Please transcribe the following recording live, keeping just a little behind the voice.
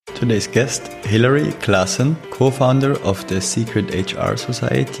today's guest, Hilary Klassen, co-founder of the Secret HR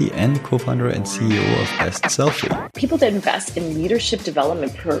Society and co-founder and CEO of bestselfy. People that invest in leadership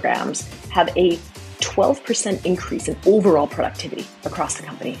development programs have a 12% increase in overall productivity across the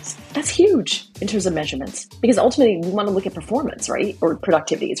companies. That's huge in terms of measurements, because ultimately we want to look at performance, right? Or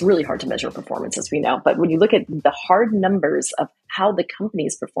productivity. It's really hard to measure performance, as we know. But when you look at the hard numbers of how the company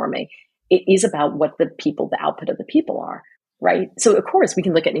is performing, it is about what the output of the people are, right? So of course we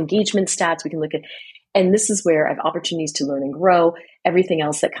can look at engagement stats, we can look at, and this is where I have opportunities to learn and grow, everything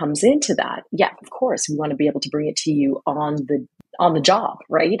else that comes into that. Yeah, of course, we want to be able to bring it to you on the job,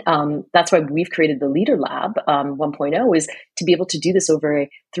 right? That's why we've created the Leader Lab 1.0 is to be able to do this over a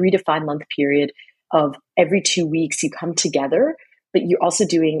 3 to 5 month period of every 2 weeks you come together, but you're also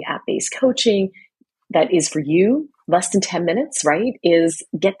doing app-based coaching that is for you, less than 10 minutes, right? Is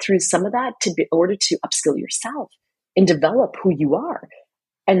get through some of that in order to upskill yourself and develop who you are.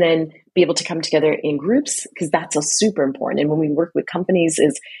 And then be able to come together in groups, because that's so super important. And when we work with companies,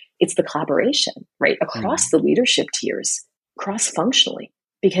 it's the collaboration, right? Across the leadership tiers, cross-functionally.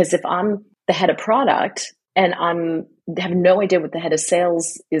 Because if I'm the head of product and have no idea what the head of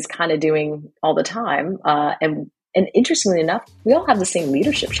sales is kind of doing all the time, and interestingly enough, we all have the same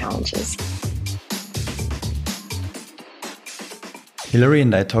leadership challenges. Hilary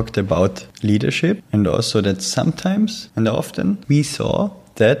and I talked about leadership, and also that sometimes and often we saw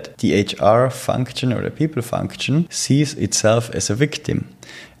that the HR function or the people function sees itself as a victim,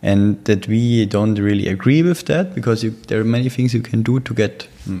 and that we don't really agree with that, because there are many things you can do to get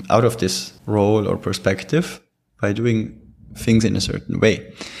out of this role or perspective by doing things in a certain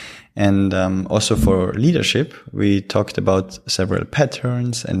way. And also for leadership, we talked about several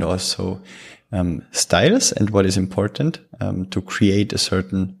patterns and also styles, and what is important to create a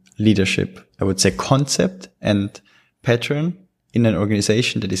certain leadership, I would say, concept and pattern in an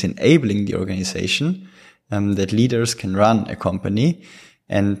organization that is enabling the organization, that leaders can run a company.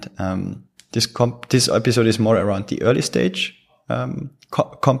 And this episode is more around the early stage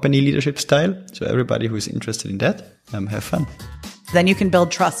company leadership style. So everybody who is interested in that, have fun. Then you can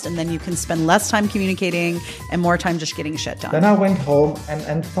build trust, and then you can spend less time communicating and more time just getting shit done. Then I went home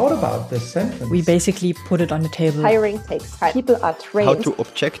and thought about this sentence. We basically put it on the table. Hiring takes time. People are trained. How to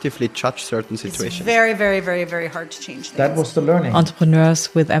objectively judge certain situations. It's very, very, very, very hard to change things. That was the learning.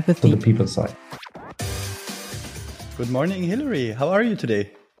 Entrepreneurs with empathy. To the people side. Good morning, Hilary. How are you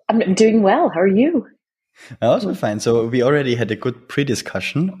today? I'm doing well. How are you? Also fine. So we already had a good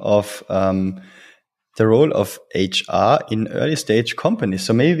pre-discussion of the role of HR in early stage companies.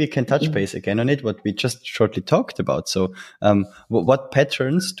 So maybe we can touch base again on it, what we just shortly talked about. So what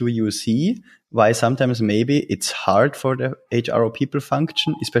patterns do you see? Why sometimes maybe it's hard for the HR or people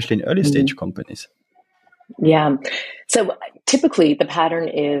function, especially in early stage companies? Yeah. So typically the pattern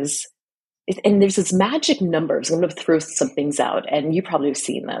is, and there's this magic numbers. I'm going to throw some things out, and you probably have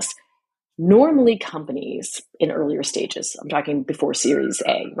seen this. Normally companies in earlier stages, I'm talking before Series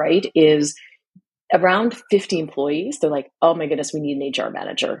A, right, is around 50 employees. They're like, oh my goodness, we need an HR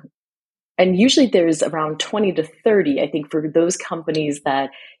manager. And usually there's around 20 to 30, I think, for those companies that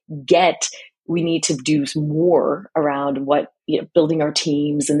we need to do more around building our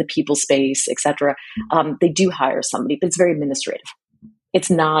teams and the people space, et cetera. They do hire somebody, but it's very administrative. It's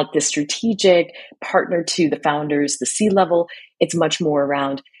not the strategic partner to the founders, the C-level. It's much more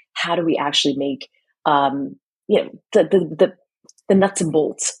around how do we actually make, the nuts and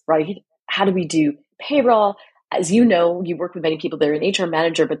bolts, right? How do we do payroll? As you know, you work with many people, they're an HR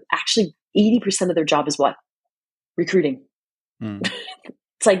manager, but actually 80% of their job is what? Recruiting.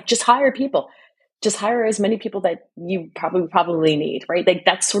 It's like, just hire people. Just hire as many people that you probably need, right? Like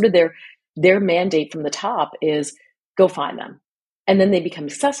that's sort of their mandate from the top is go find them. And then they become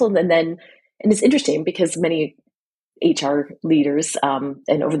successful. And it's interesting because many HR leaders, and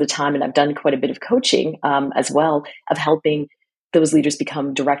over the time, and I've done quite a bit of coaching as well, of helping those leaders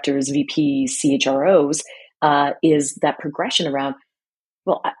become directors, VPs, CHROs, is that progression around,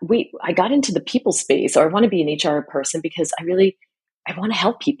 well, I got into the people space, or I want to be an HR person because I want to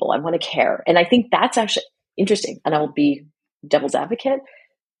help people. I want to care. And I think that's actually interesting. And I will be devil's advocate.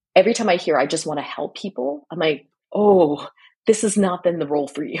 Every time I hear, I just want to help people, I'm like, oh, this is not then the role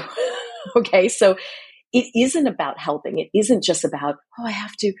for you. Okay. So it isn't about helping. It isn't just about, oh, I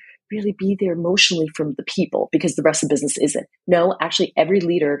have to really be there emotionally from the people because the rest of the business isn't. No, actually every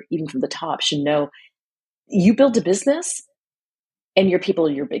leader, even from the top, should know you build a business and your people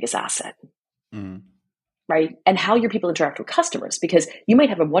are your biggest asset, right? And how your people interact with customers, because you might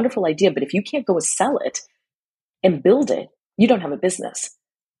have a wonderful idea, but if you can't go and sell it and build it, you don't have a business.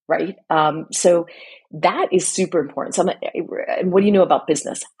 right? So that is super important. So, and what do you know about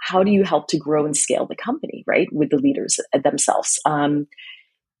business? How do you help to grow and scale the company, right, with the leaders themselves? And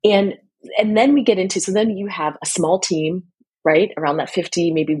then we get into, so then you have a small team, right, around that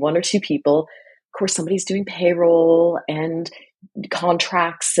 50, maybe one or two people. Of course, somebody's doing payroll and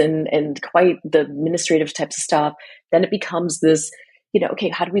contracts and quite the administrative types of stuff. Then it becomes this, okay,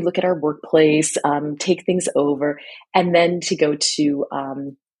 how do we look at our workplace, take things over, and then to go to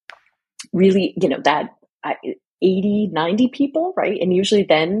really, that 80, 90 people, right? And usually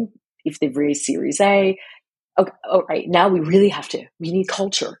then, if they've raised Series A, okay, all right, now we need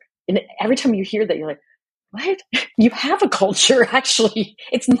culture. And every time you hear that, you're like, what? You have a culture, actually.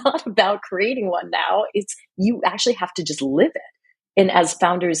 It's not about creating one now. It's you actually have to just live it. And as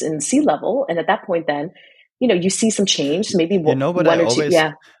founders in C-level, and at that point then, you see some change, maybe one or two.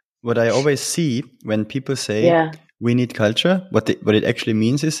 Yeah. What I always see when people say we need culture, what it actually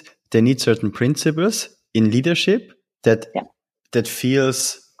means is they need certain principles in leadership that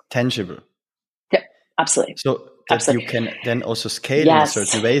feels tangible. Yeah, absolutely. So that you can then also scale in a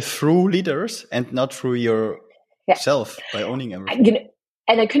certain way through leaders and not through yourself by owning everything.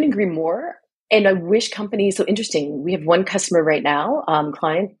 And I couldn't agree more. And I wish companies, so interesting, we have one customer right now,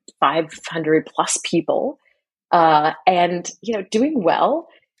 client, 500 plus people, and, doing well.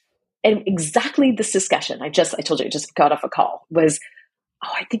 And exactly this discussion, I told you, I just got off a call, was,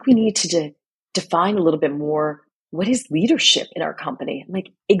 I think we need to define a little bit more, what is leadership in our company? I'm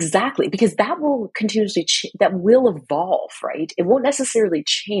like, exactly, because that will continuously, that will evolve, right? It won't necessarily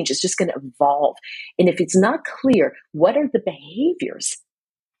change. It's just going to evolve. And if it's not clear, what are the behaviors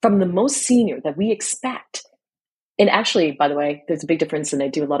from the most senior that we expect? And actually, by the way, there's a big difference. And I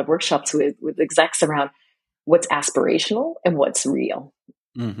do a lot of workshops with execs around what's aspirational and what's real.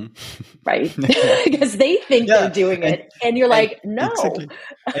 Mm-hmm. Right? Because they think they're doing it. And you're like, no. Exactly.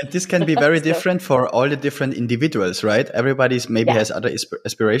 And this can be very different for all the different individuals, right? Everybody's maybe has other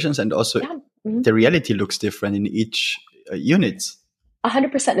aspirations, and also the reality looks different in each units.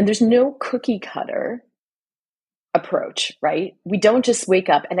 100%. And there's no cookie cutter approach, right? We don't just wake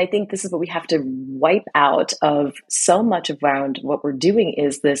up. And I think this is what we have to wipe out of so much around what we're doing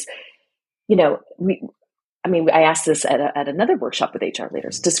is this, I asked this at another workshop with HR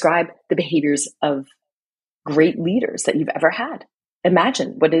leaders. Describe the behaviors of great leaders that you've ever had.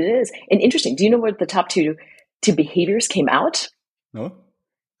 Imagine what it is. And interesting, do you know what the top two behaviors came out? No.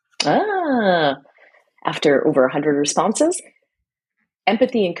 After over 100 responses,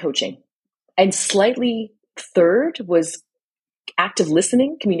 empathy and coaching. And slightly third was active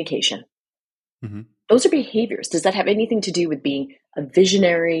listening, communication. Mm-hmm. Those are behaviors. Does that have anything to do with being a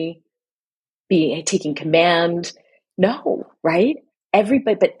visionary, taking command? No, right?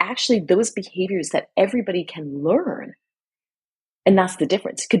 Everybody, but actually those behaviors that everybody can learn. And that's the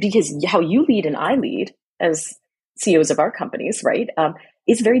difference. Because how you lead and I lead as CEOs of our companies, right,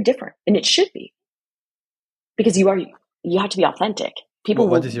 is very different. And it should be. Because you have to be authentic. People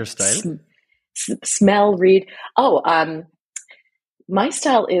what is your style? Smell, read. My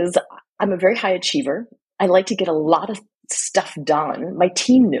style is, I'm a very high achiever. I like to get a lot of stuff done. My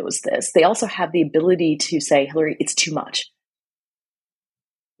team knows this. They also have the ability to say, Hilary, it's too much.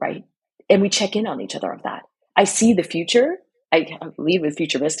 Right? And we check in on each other of that. I see the future. I lead with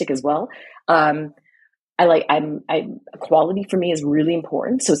futuristic as well. Quality for me is really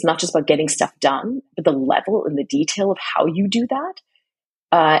important. So it's not just about getting stuff done, but the level and the detail of how you do that.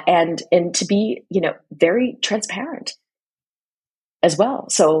 And to be, very transparent as well.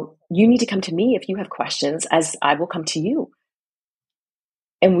 So you need to come to me if you have questions, as I will come to you.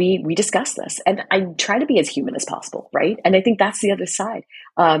 And we discuss this. And I try to be as human as possible, right? And I think that's the other side.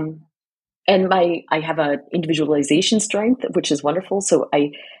 And I have an individualization strength, which is wonderful. So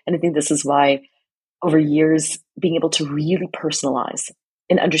I think this is why over years, being able to really personalize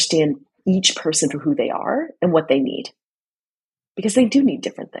and understand each person for who they are and what they need, because they do need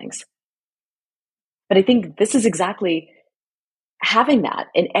different things. But I think this is exactly having that.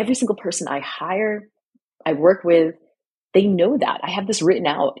 And every single person I hire, I work with, they know that. I have this written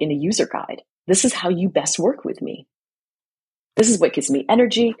out in a user guide. This is how you best work with me. This is what gives me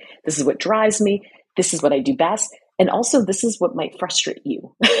energy. This is what drives me. This is what I do best. And also, this is what might frustrate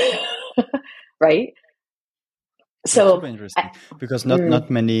you. Right? So that's super interesting, because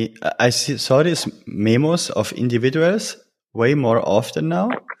not many, saw these memos of individuals way more often now.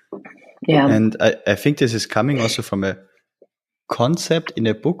 Yeah. And I think this is coming also from a concept in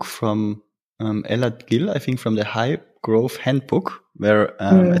a book from Elad Gil, I think from the High Growth Handbook, where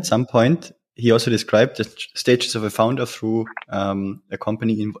at some point he also described the stages of a founder through a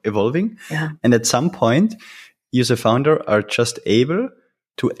company evolving. Yeah. And at some point, you as a founder are just able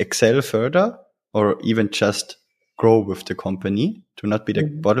to excel further or even just grow with the company, to not be the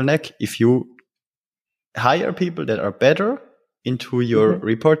bottleneck, if you hire people that are better into your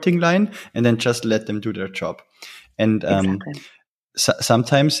reporting line and then just let them do their job. And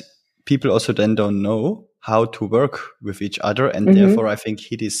sometimes people also then don't know how to work with each other. And therefore, I think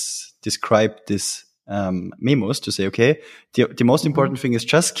he described this memos to say, okay, the most important thing is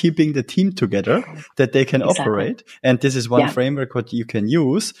just keeping the team together, that they can operate. And this is one framework what you can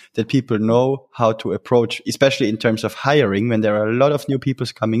use, that people know how to approach, especially in terms of hiring, when there are a lot of new people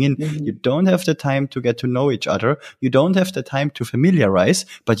coming in. You don't have the time to get to know each other. You don't have the time to familiarize,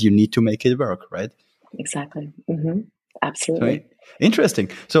 but you need to make it work, right? Exactly. Absolutely. So, interesting.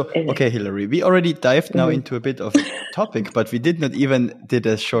 So, okay, Hilary, we already dived now into a bit of a topic, but we did not even did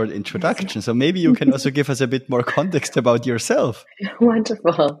a short introduction. So maybe you can also give us a bit more context about yourself.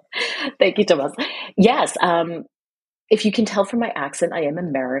 Wonderful. Thank you, Thomas. Yes. If you can tell from my accent, I am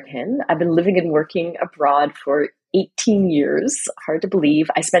American. I've been living and working abroad for 18 years. Hard to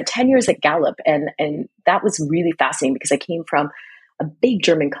believe. I spent 10 years at Gallup, and that was really fascinating because I came from a big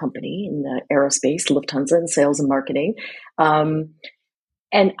German company in the aerospace, Lufthansa, in sales and marketing. And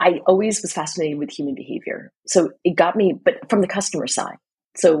I always was fascinated with human behavior. So it got me, but from the customer side.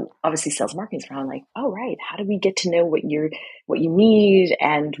 So obviously sales and marketing is around like, oh, right, how do we get to know what you need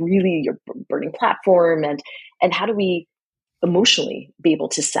and really your burning platform, and how do we emotionally be able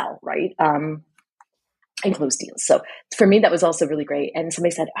to sell, right? And close deals. So for me, that was also really great. And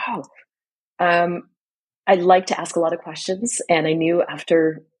somebody said, I like to ask a lot of questions. And I knew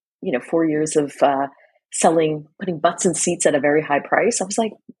after, 4 years of selling, putting butts in seats at a very high price, I was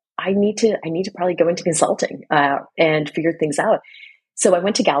like, I need to probably go into consulting and figure things out. So I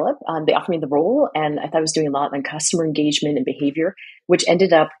went to Gallup. They offered me the role, and I thought I was doing a lot on customer engagement and behavior, which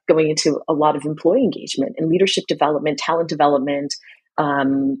ended up going into a lot of employee engagement and leadership development, talent development,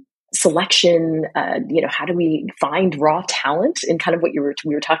 selection. How do we find raw talent, and kind of what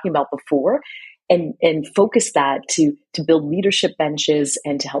we were talking about before, and focus that to build leadership benches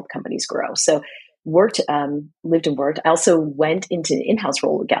and to help companies grow. So lived and worked. I also went into an in-house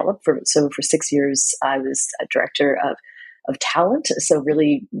role at Gallup for 6 years. I was a director of talent. So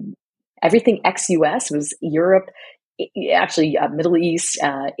really everything ex-US was Europe, actually Middle East,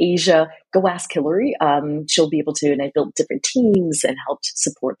 Asia. Go ask Hilary. She'll be able to. And I built different teams and helped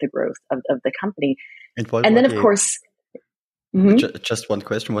support the growth of the company. And then, of course, just one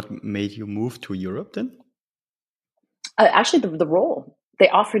question: what made you move to Europe then? Actually, the role they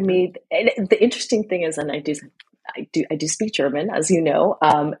offered me. And the interesting thing is, and I do speak German, as you know,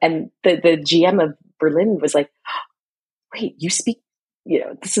 and the GM of Berlin was like, wait, you speak,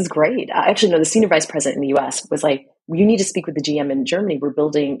 this is great. Actually, no, the senior vice president in the US was like, you need to speak with the GM in Germany. We're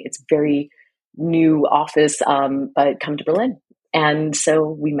building, it's very new office, but come to Berlin. And so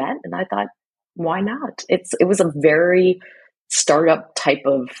we met, and I thought, why not? It was a very startup type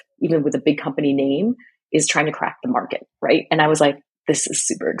of, even with a big company name, is trying to crack the market, right? And I was like, this is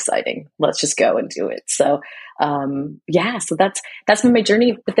super exciting. Let's just go and do it. So, so that's been my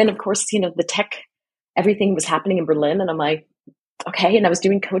journey. But then, of course, the tech, everything was happening in Berlin, and I'm like, okay. And I was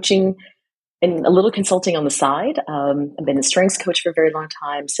doing coaching and a little consulting on the side. I've been a strengths coach for a very long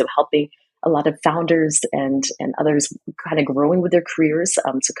time, so helping a lot of founders and others kind of growing with their careers,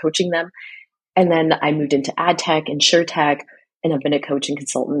 so coaching them. And then I moved into ad tech, insurtech, and I've been a coach and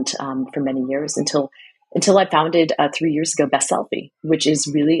consultant for many years until I founded 3 years ago bestselfy, which is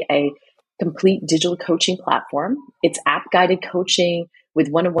really a complete digital coaching platform. It's app-guided coaching with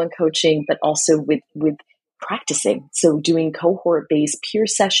one-on-one coaching, but also with practicing. So doing cohort-based peer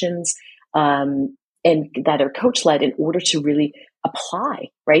sessions and that are coach-led in order to really apply,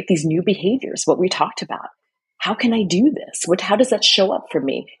 right, these new behaviors, what we talked about. How can I do this? How does that show up for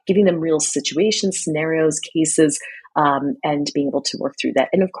me? Giving them real situations, scenarios, cases, and being able to work through that.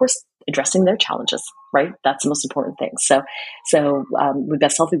 And of course, addressing their challenges, right? That's the most important thing. So with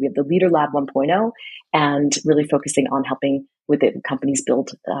bestselfy, we have the Leader Lab 1.0 and really focusing on helping with the companies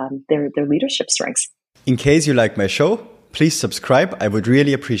build their leadership strengths. In case you like my show, please subscribe. I would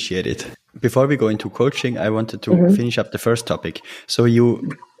really appreciate it. Before we go into coaching, I wanted to finish up the first topic. So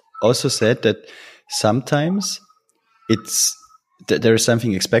you also said that sometimes there is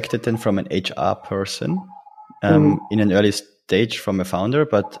something expected then from an HR person in an early stage from a founder,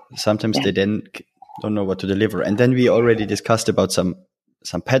 but sometimes they then don't know what to deliver. And then we already discussed about some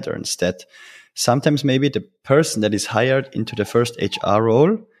patterns that sometimes maybe the person that is hired into the first HR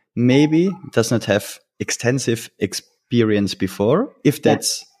role maybe does not have extensive experience before. If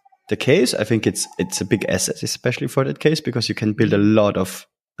that's the case, I think it's a big asset, especially for that case, because you can build a lot of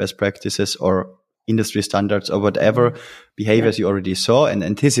best practices or industry standards or whatever behaviors you already saw and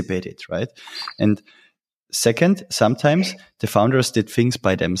anticipated, right? And second, sometimes the founders did things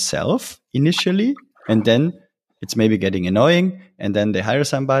by themselves initially, and then it's maybe getting annoying, and then they hire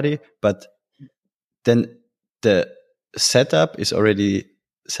somebody, but then the setup is already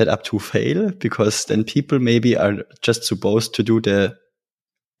set up to fail, because then people maybe are just supposed to do the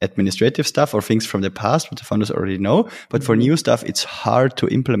administrative stuff or things from the past, what the founders already know. But for new stuff, it's hard to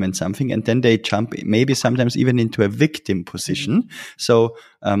implement something. And then they jump maybe sometimes even into a victim position. So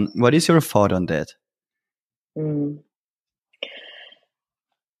what is your thought on that?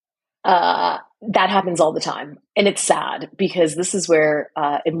 That happens all the time. And it's sad, because this is where,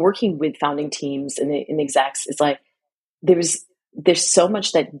 in working with founding teams and execs, it's like, there's so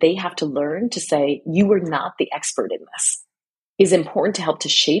much that they have to learn to say, you are not the expert in this. Is important to help to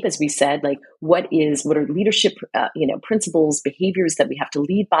shape, as we said, like what are leadership, principles, behaviors that we have to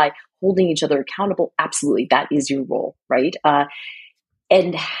lead by, holding each other accountable. Absolutely. That is your role, right?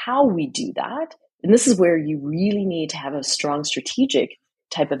 And how we do that. And this is where you really need to have a strong strategic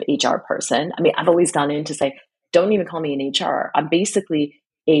type of HR person. I mean, I've always gone in to say, don't even call me an HR. I'm basically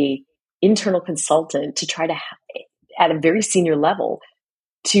a internal consultant to try to, at a very senior level,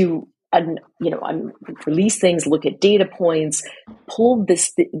 to release things, look at data points, pull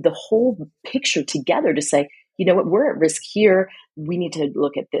the whole picture together to say, you know what, we're at risk here. We need to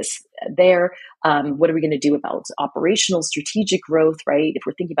look at this there. What are we going to do about operational strategic growth, right? If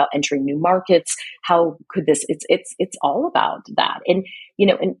we're thinking about entering new markets, how could this, it's all about that. And,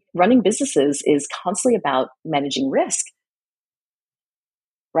 and running businesses is constantly about managing risk,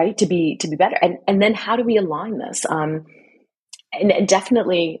 right? To be better. And then how do we align this? And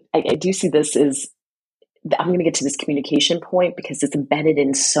definitely, I do see this as, I'm going to get to this communication point, because it's embedded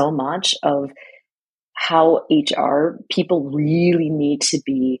in so much of how HR people really need to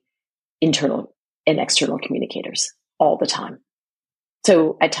be internal and external communicators all the time.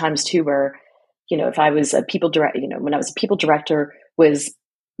 So at times too, where, if I was a people director, when I was a people director,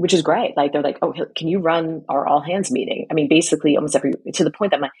 which is great. Like, they're like, oh, can you run our all hands meeting? I mean, basically almost to the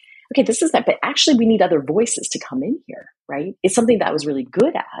point that okay, this is that, but actually we need other voices to come in here, right? It's something that I was really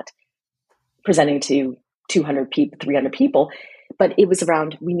good at, presenting to 200 people, 300 people, but it was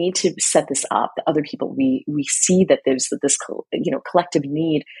around, we need to set this up. The other people, we see that there's this, collective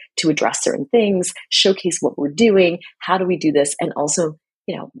need to address certain things, showcase what we're doing. How do we do this? And also,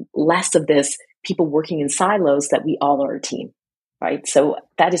 less of this people working in silos, that we all are a team, right? So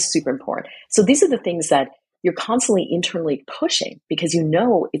that is super important. So these are the things that you're constantly internally pushing, because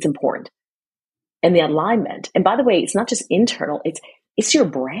it's important. And the alignment. And by the way, it's not just internal, it's your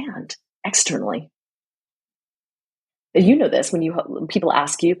brand externally. You know this, when people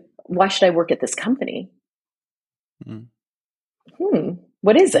ask you, why should I work at this company?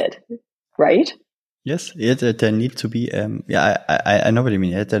 What is it? Right? Yes, there need to be, I know what you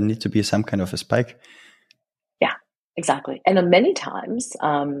mean. There need to be some kind of a spike. Yeah, exactly. And many times,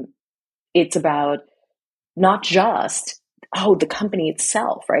 it's about not just, the company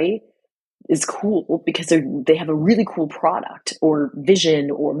itself, right, is cool because they have a really cool product or vision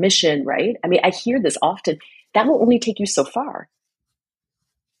or mission, right? I mean, I hear this often. That will only take you so far.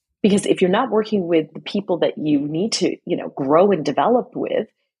 Because if you're not working with the people that you need to, grow and develop with,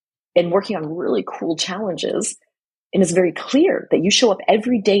 and working on really cool challenges, and it's very clear that you show up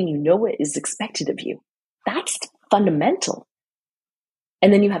every day and you know what is expected of you, that's fundamental.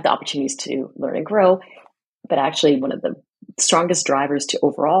 And then you have the opportunities to learn and grow. But actually, one of the strongest drivers to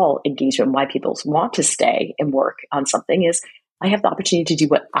overall engagement, why people want to stay and work on something, is I have the opportunity to do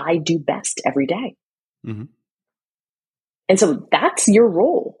what I do best every day. Mm-hmm. And so that's your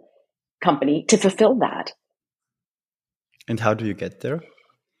role, company, to fulfill that. And how do you get there?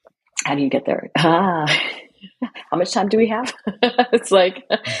 How do you get there? How much time do we have? It's like,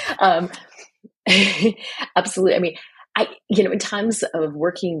 absolutely. I mean, in times of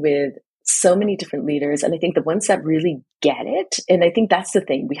working with so many different leaders, and I think the ones that really get it, and I think that's the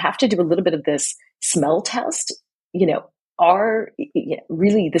thing, we have to do a little bit of this smell test, are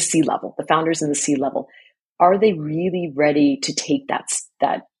really the C-level, the founders in the C-level, are they really ready to take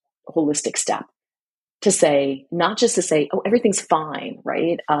that holistic step to say, not just to say, oh, everything's fine,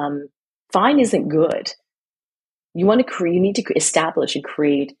 right? Fine isn't good. You need to establish and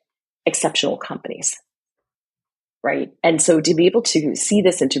create exceptional companies. Right. And so to be able to see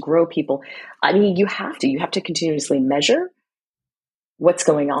this and to grow people, I mean, you have to continuously measure what's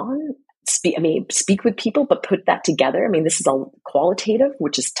going on. Speak with people, but put that together. I mean, this is all qualitative,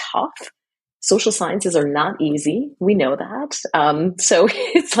 which is tough. Social sciences are not easy. We know that. So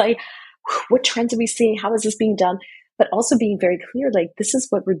it's like, what trends are we seeing? How is this being done? but also being very clear, like, this is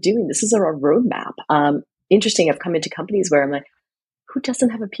what we're doing. This is our roadmap. Interesting. I've come into companies where I'm like, who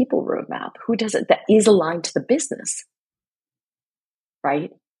doesn't have a people roadmap? Who doesn't, that is aligned to the business, right?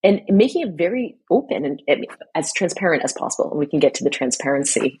 And making it very open and as transparent as possible. And we can get to the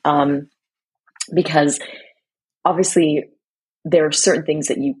transparency, because obviously there are certain things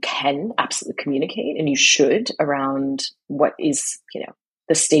that you can absolutely communicate and you should around what is,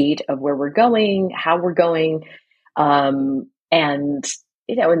 the state of where we're going, how we're going, and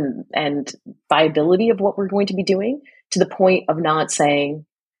viability of what we're going to be doing, to the point of not saying,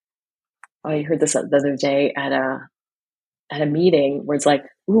 I heard this the other day at a meeting where it's like,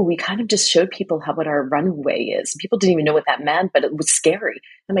 ooh, we kind of just showed people what our runway is. People didn't even know what that meant, but it was scary.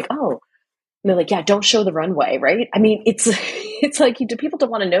 I'm like, oh, and they're like, yeah, don't show the runway, right? I mean, it's like, people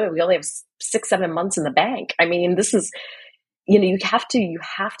don't want to know it. We only have 6-7 months in the bank. I mean, this is, you have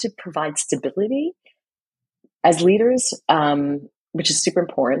to provide stability as leaders, which is super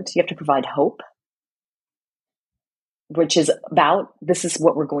important. You have to provide hope, which is about, this is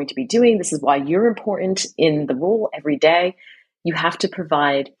what we're going to be doing. This is why you're important in the role every day. You have to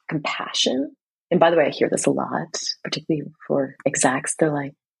provide compassion. And by the way, I hear this a lot, particularly for execs. They're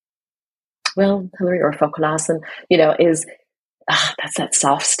like, well, Hilary or Klassen, that's that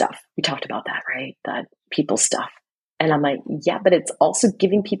soft stuff. We talked about that, right? That people stuff. And I'm like, yeah, but it's also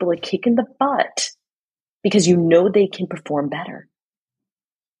giving people a kick in the butt because they can perform better.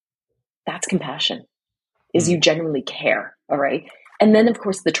 That's compassion. Is you genuinely care, all right? And then, of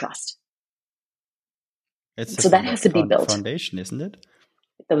course, the trust. So that has to be built. Foundation, isn't it?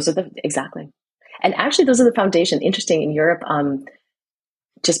 Those are exactly. And actually, those are the foundation. Interesting, in Europe,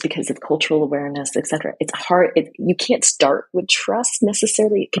 just because of cultural awareness, etc., it's hard. You can't start with trust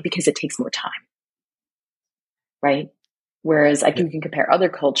necessarily because it takes more time, right? Whereas you can compare other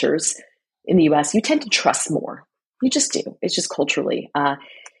cultures. In the US, you tend to trust more. You just do. It's just culturally.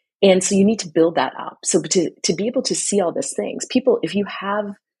 And so you need to build that up. So to be able to see all these things, people, if you have,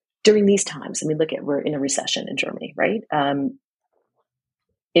 during these times, I mean, we're in a recession in Germany, right?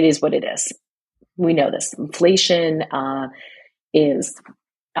 It is what it is. We know this. Inflation is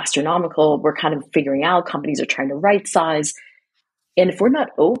astronomical. We're kind of figuring out, companies are trying to right size. And if we're not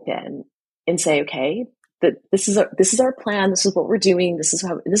open and say, okay, this is our plan, this is what we're doing, this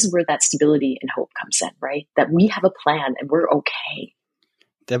is where that stability and hope comes in, right? That we have a plan and we're okay.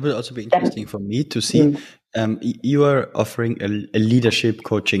 That would also be interesting for me to see. You are offering a leadership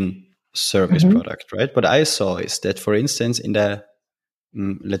coaching service product, right? What I saw is that, for instance, in the,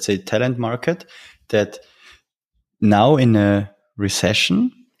 let's say, talent market, that now in a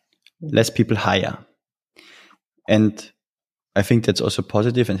recession, less people hire. And I think that's also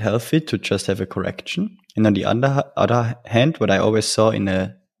positive and healthy to just have a correction. And on the other hand, what I always saw in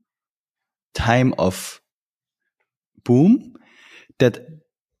a time of boom, that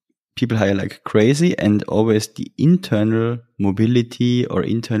people hire like crazy, and always the internal mobility or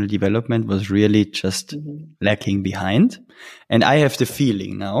internal development was really just lacking behind. And I have the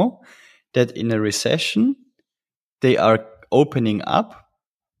feeling now that in a recession, they are opening up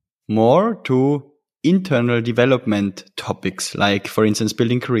more to internal development topics, like, for instance,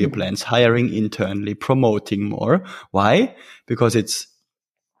 building career plans, hiring internally, promoting more. Why? Because it's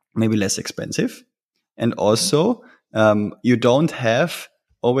maybe less expensive. And also, you don't have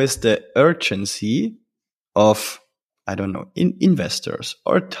always the urgency of, I don't know, investors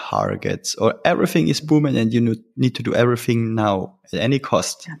or targets, or everything is booming and you need to do everything now at any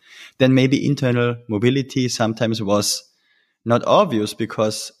cost. Yeah. Then maybe internal mobility sometimes was not obvious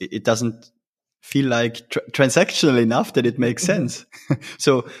because it doesn't feel like transactional enough that it makes sense.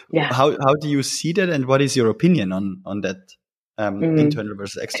 So how do you see that, and what is your opinion on that internal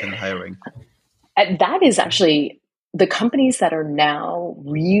versus external hiring? That is actually the companies that are now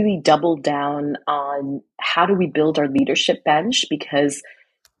really doubled down on how do we build our leadership bench, because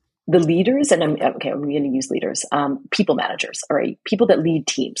the leaders, and I'm going to use leaders, people managers, all right, people that lead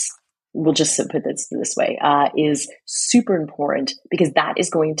teams, we'll just put this way, is super important, because that is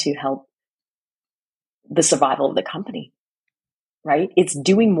going to help the survival of the company, right? It's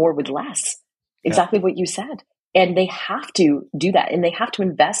doing more with less, exactly what you said. And they have to do that, and they have to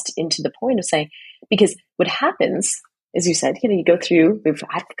invest into the point of saying, because what happens, as you said, you go through,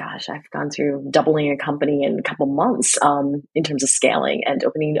 I've gone through doubling a company in a couple months in terms of scaling and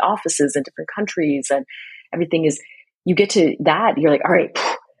opening offices in different countries, and everything is, you get to that, you're like, all right,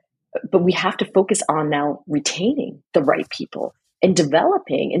 but we have to focus on now retaining the right people and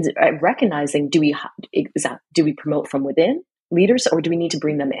developing and recognizing, do we promote from within leaders, or do we need to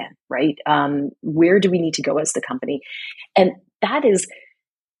bring them in, right? Where do we need to go as the company? And that is,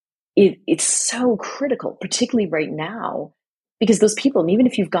 it's so critical, particularly right now, because those people, and even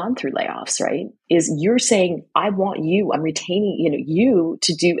if you've gone through layoffs, right, is you're saying, I want you, I'm retaining, you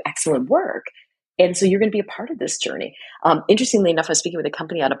to do excellent work. And so you're going to be a part of this journey. Interestingly enough, I was speaking with a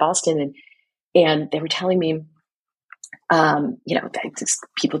company out of Boston, and they were telling me,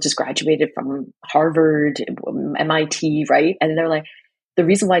 people just graduated from Harvard, MIT, right? And they're like, the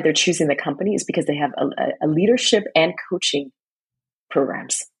reason why they're choosing the company is because they have a leadership and coaching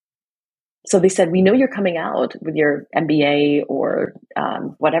programs. So they said, we know you're coming out with your MBA or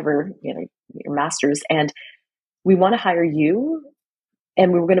whatever, your master's, and we want to hire you,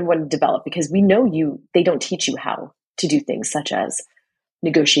 and we're going to want to develop, because we know they don't teach you how to do things such as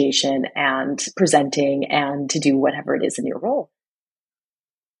negotiation and presenting and to do whatever it is in your role.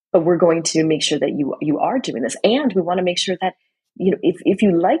 But we're going to make sure that you are doing this. And we want to make sure that, if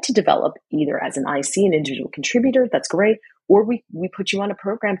you like to develop either as an IC, an individual contributor, that's great. Or we put you on a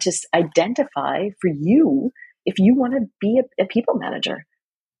program to identify for you if you want to be a people manager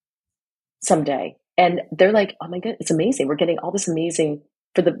someday. And they're like, oh my God, it's amazing. We're getting all this amazing,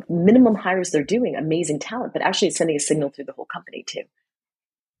 for the minimum hires they're doing, amazing talent, but actually it's sending a signal through the whole company too.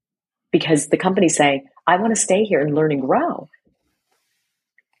 Because the company's saying, I want to stay here and learn and grow.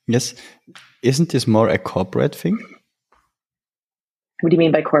 Yes. Isn't this more a corporate thing? What do you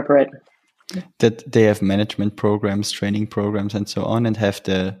mean by corporate? That they have management programs, training programs, and so on, and have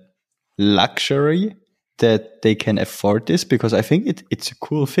the luxury that they can afford this, because I think it's a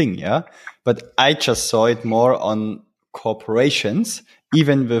cool thing, yeah. But I just saw it more on corporations,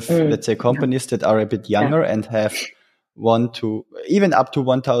 even with, let's say, companies that are a bit younger and have even up to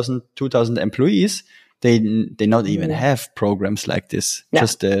 1,000, 2,000 employees. They not even have programs like this. Yeah.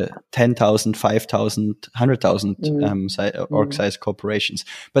 Just 10,000, 5,000, 100,000 org size corporations.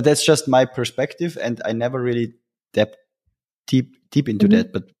 But that's just my perspective, and I never really depth deep into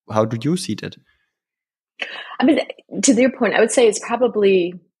that. But how do you see that? I mean, to your point, I would say it's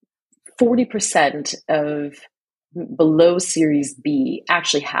probably 40% of below Series B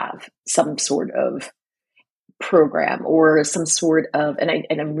actually have some sort of program or some sort of, and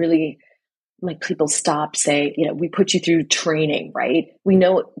I'm really like, people stop, say, we put you through training, right? We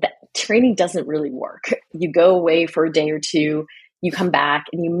know that training doesn't really work. You go away for a day or two, you come back,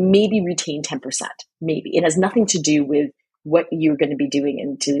 and you maybe retain 10%. Maybe it has nothing to do with what you're going to be doing,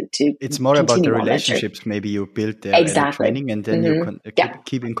 and to it's more about the relationships maybe you build there at the training, and then you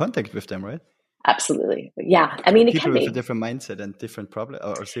keep in contact with them, right? Absolutely. Yeah. I mean, it people can be with a different mindset and different problem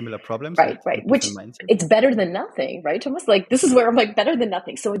or similar problems. Right. Which it's better than nothing, right, Thomas? Like, this is where I'm like, better than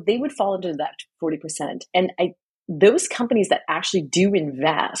nothing. So they would fall into that 40%. And those companies that actually do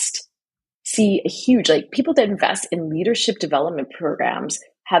invest see a huge, like, people that invest in leadership development programs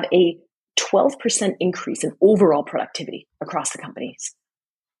have a 12% increase in overall productivity across the companies.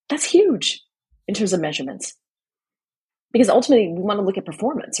 That's huge in terms of measurements. Because ultimately, we want to look at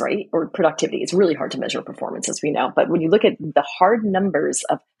performance, right? Or productivity. It's really hard to measure performance, as we know. But when you look at the hard numbers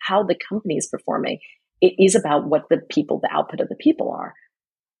of how the company is performing, it is about what the output of the people are,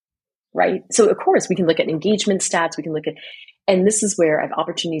 right? So, of course, we can look at engagement stats. We can look at, and this is where I have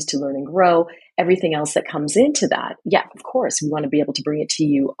opportunities to learn and grow. Everything else that comes into that, yeah, of course, we want to be able to bring it to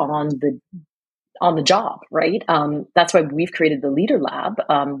you on the job, right? That's why we've created the Leader Lab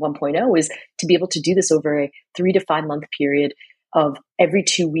 1.0, is to be able to do this over a 3 to 5 month period of every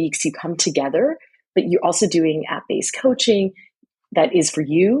 2 weeks you come together, but you're also doing app-based coaching that is for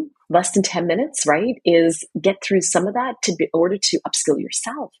you, less than 10 minutes, right? Is get through some of that in order to upskill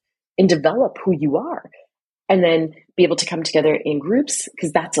yourself and develop who you are. And then be able to come together in groups,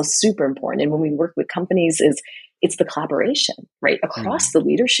 because that's so super important. And when we work with companies, it's the collaboration, right? Across the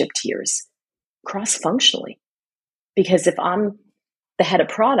leadership tiers, cross-functionally. Because if I'm the head of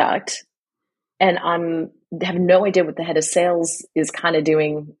product and have no idea what the head of sales is kind of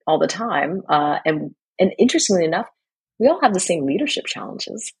doing all the time, and interestingly enough, we all have the same leadership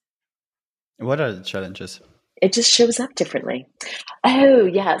challenges. What are the challenges? It just shows up differently. Oh,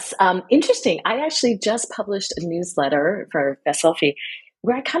 yes. Interesting. I actually just published a newsletter for bestselfy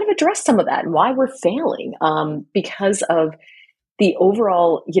where I kind of addressed some of that and why we're failing, because of the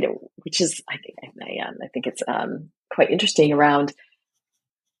overall, which is, I think it's quite interesting around,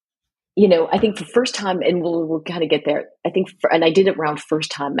 I think for first time, and we'll kind of get there. I think, and I did it around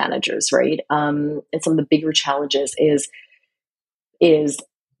first time managers, right? And some of the bigger challenges is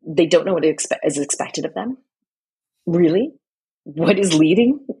they don't know what is expected of them. Really? What is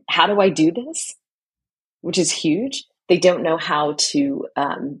leading? How do I do this? Which is huge. They don't know how to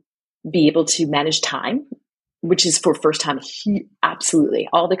be able to manage time, which is for first time. Absolutely.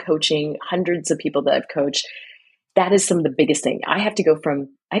 All the coaching, hundreds of people that I've coached, that is some of the biggest thing. I have to go from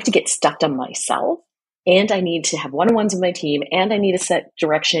I have to get stuff done myself, and I need to have one-on-ones with my team, and I need to set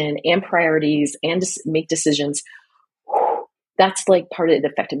direction and priorities and make decisions. That's like part of the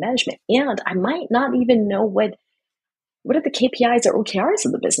effective management. And I might not even know what are the KPIs or OKRs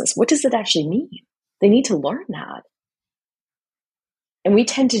of the business. What does it actually mean? They need to learn that. And we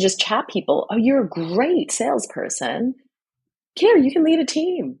tend to just chat people. Oh, you're a great salesperson. Here, you can lead a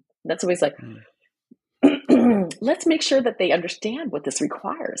team. That's always like, let's make sure that they understand what this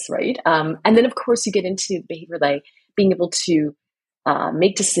requires, right? And then, of course, you get into behavior like being able to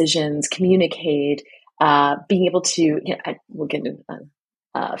make decisions, communicate, being able to, we'll get into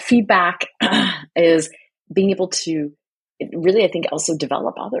feedback is being able to really, I think, also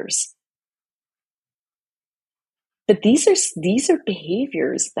develop others. But these are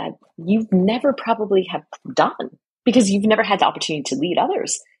behaviors that you've never probably have done because you've never had the opportunity to lead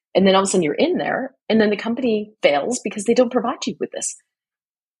others. And then all of a sudden you're in there, and then the company fails because they don't provide you with this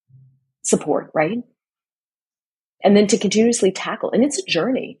support, right? And then to continuously tackle, and it's a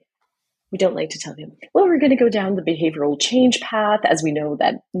journey. We don't like to tell them, well, we're going to go down the behavioral change path, as we know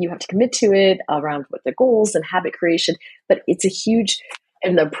that you have to commit to it around what the goals and habit creation. But it's a huge,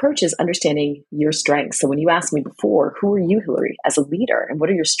 and the approach is understanding your strengths. So when you asked me before, who are you, Hilary, as a leader, and what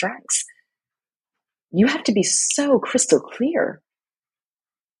are your strengths? You have to be so crystal clear,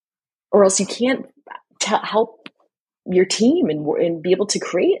 or else you can't help your team and be able to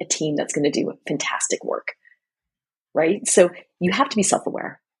create a team that's going to do fantastic work, right? So you have to be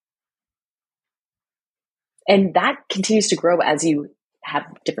self-aware. And that continues to grow as you have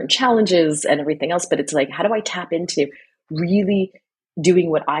different challenges and everything else. But it's like, how do I tap into really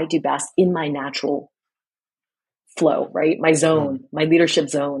doing what I do best in my natural flow, right? My zone, my leadership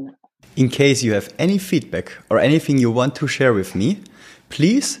zone. In case you have any feedback or anything you want to share with me,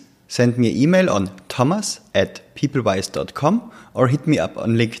 please send me an email on thomas@peoplewise.com or hit me up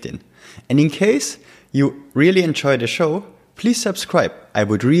on LinkedIn. And in case you really enjoy the show, please subscribe. I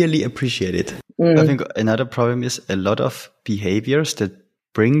would really appreciate it. I think another problem is a lot of behaviors that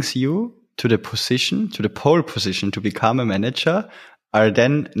brings you to the position, to the pole position to become a manager are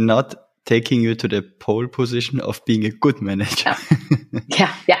then not taking you to the pole position of being a good manager.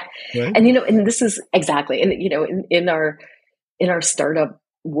 Yeah. Right? And, and this is exactly, and, in our startup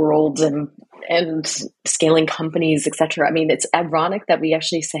world and scaling companies, et cetera. I mean, it's ironic that we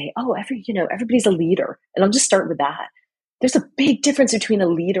actually say, oh, everybody's a leader. And I'll just start with that. There's a big difference between a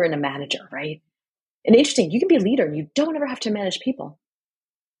leader and a manager, right? And interesting, you can be a leader and you don't ever have to manage people.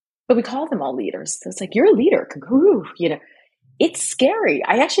 But we call them all leaders. So it's like, you're a leader. It's scary.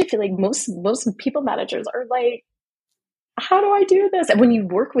 I actually feel like most people managers are like, how do I do this? And when you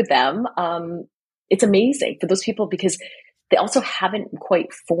work with them, it's amazing for those people because they also haven't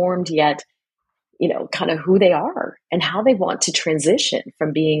quite formed yet, kind of who they are and how they want to transition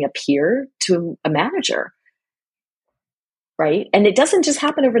from being a peer to a manager. Right. And it doesn't just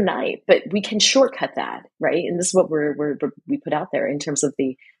happen overnight, but we can shortcut that. Right. And this is what we put out there in terms of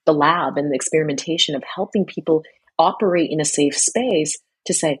the lab and the experimentation of helping people operate in a safe space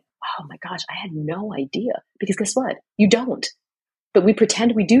to say, oh my gosh, I had no idea. Because guess what? You don't. But we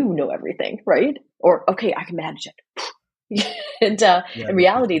pretend we do know everything. Right. Or, okay, I can manage it. And in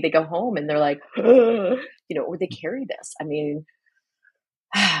reality, they go home and they're like, or they carry this. I mean,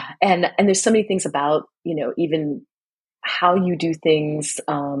 and there's so many things about, even how you do things,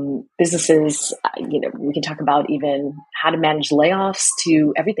 businesses, we can talk about even how to manage layoffs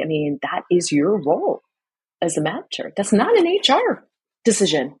to everything. I mean, that is your role as a manager. That's not an HR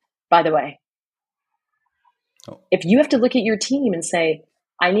decision, by the way. Oh. If you have to look at your team and say,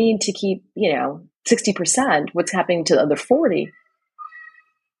 I need to keep, 60%, what's happening to the other 40,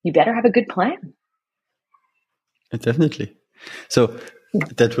 you better have a good plan. Definitely. So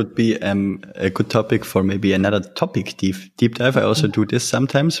that would be a good topic for maybe another topic deep dive. I also do this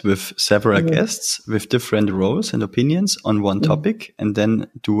sometimes with several guests with different roles and opinions on one topic, and then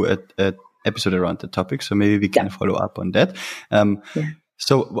do a episode around the topic. So maybe we can follow up on that.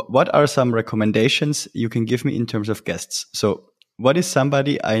 So what are some recommendations you can give me in terms of guests? So what is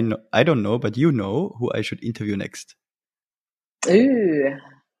somebody I don't know, but who I should interview next? Ooh,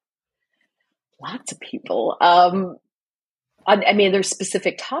 lots of people. I mean, there's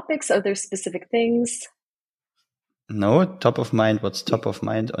specific topics. Are there specific things? No, top of mind. What's top of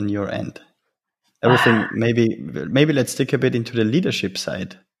mind on your end? Everything. Maybe let's dig a bit into the leadership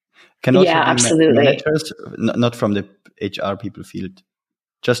side. Can also be absolutely. Managers, not from the HR people field,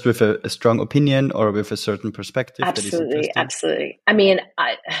 just with a strong opinion or with a certain perspective. Absolutely. I mean,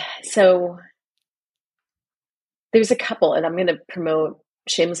 so there's a couple, and I'm going to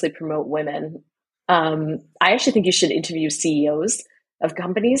shamelessly promote women. I actually think you should interview CEOs of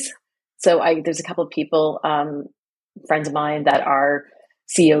companies. So there's a couple of people, friends of mine that are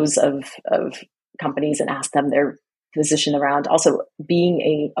CEOs of companies, and ask them their position around also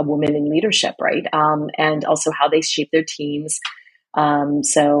being a woman in leadership, right? And also how they shape their teams.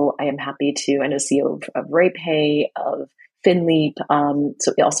 So I am happy I know CEO of RayPay, of FinLeap.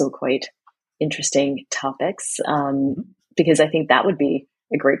 So also quite interesting topics, because I think that would be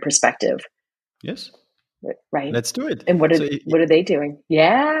a great perspective. Yes. Right. Let's do it. And what are they doing?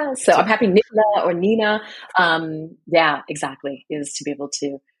 Yeah. So I'm happy Nina, yeah, exactly, is to be able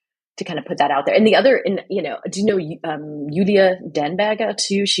to kind of put that out there. And the other, do you know Julia Danberger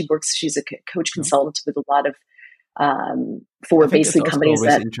too? She's a coach consultant with a lot of for basically companies.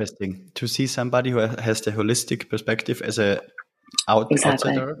 Always interesting to see somebody who has the holistic perspective as a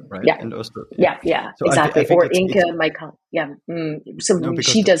outsider, right? Yeah. And also, yeah, so exactly. I think or Inka, my colleague. Yeah.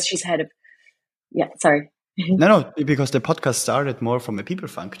 She's head of. Yeah. Sorry. No, because the podcast started more from a people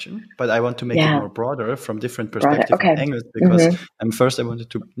function, but I want to make it more broader from different perspectives and angles, because first I wanted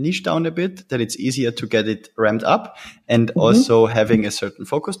to niche down a bit, that it's easier to get it ramped up, and also having a certain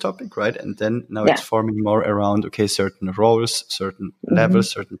focus topic, right? And then now it's forming more around, certain roles, certain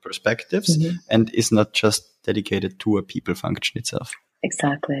levels, certain perspectives, and is not just dedicated to a people function itself.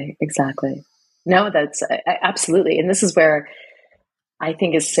 Exactly. No, that's absolutely. And this is where I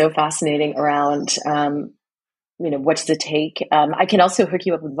think is so fascinating around, what's the take? I can also hook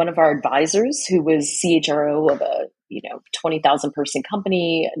you up with one of our advisors who was CHRO of a 20,000 person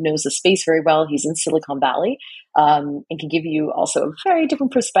company, knows the space very well. He's in Silicon Valley, and can give you also a very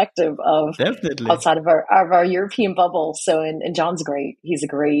different perspective of outside of our European bubble. So, and John's great. He's a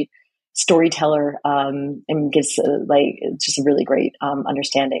great storyteller, and gives just a really great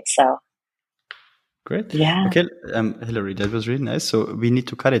understanding. So. Great. Yeah. Okay, Hilary, that was really nice. So we need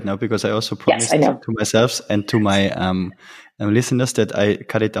to cut it now, because I also promised to myself and to my listeners that I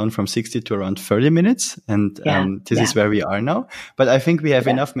cut it down from 60 to around 30 minutes. And this is where we are now. But I think we have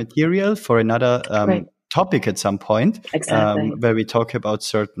enough material for another topic at some point, where we talk about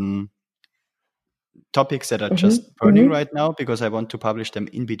certain topics that are just burning right now, because I want to publish them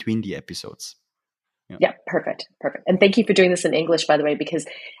in between the episodes. Yeah, perfect. And thank you for doing this in English, by the way, because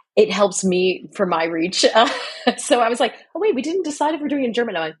it helps me for my reach. So I was like, oh, wait, we didn't decide if we're doing it in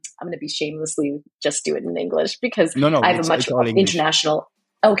German. I'm going to be shamelessly just do it in English, because I have a much international,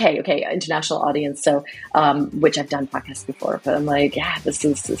 international audience. So, which I've done podcasts before, but I'm like, this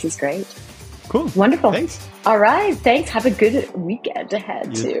is great. Cool. Wonderful. Thanks. All right. Thanks. Have a good weekend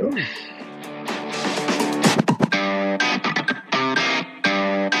ahead too.